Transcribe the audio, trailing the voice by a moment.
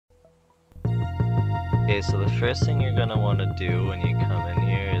Okay, so the first thing you're gonna want to do when you come in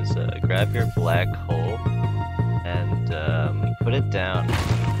here is grab your black hole and put it down.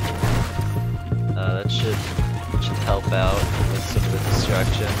 That should help out with some of the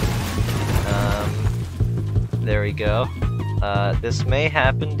destruction. There we go. This may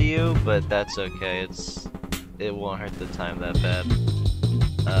happen to you, but that's okay. It won't hurt the time that bad.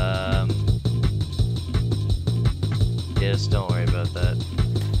 Yeah, just don't worry about that.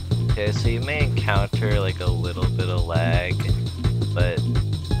 Okay, so you may encounter like a little bit of lag, but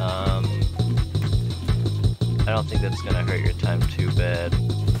I don't think that's gonna hurt your time too bad.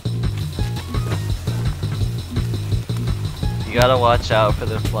 You gotta watch out for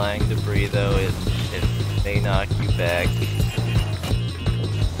the flying debris though, it may knock you back.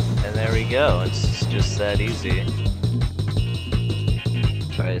 And there we go, it's just that easy.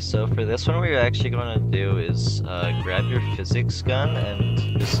 Alright, so for this one what you're actually going to do is grab your physics gun and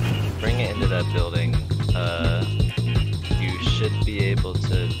just bring it into that building. You should be able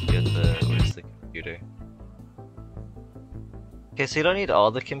to get where's the computer? Okay, so you don't need all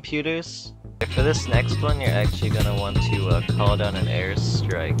the computers. For this next one you're actually going to want to call down an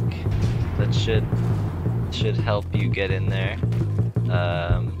airstrike. That should help you get in there.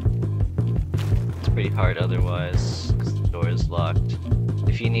 It's pretty hard otherwise, because the door is locked.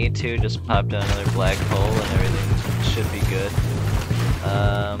 If you need to, just pop down another black hole and everything should be good.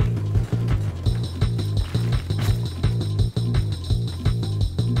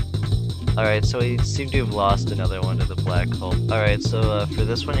 Alright, so we seem to have lost another one to the black hole. Alright, so for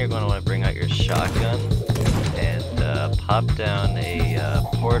this one you're going to want to bring out your shotgun and pop down a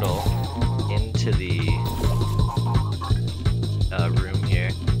portal into the room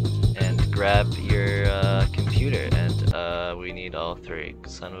here and grab your computer, and we need all three,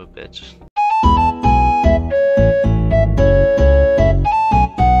 son of a bitch.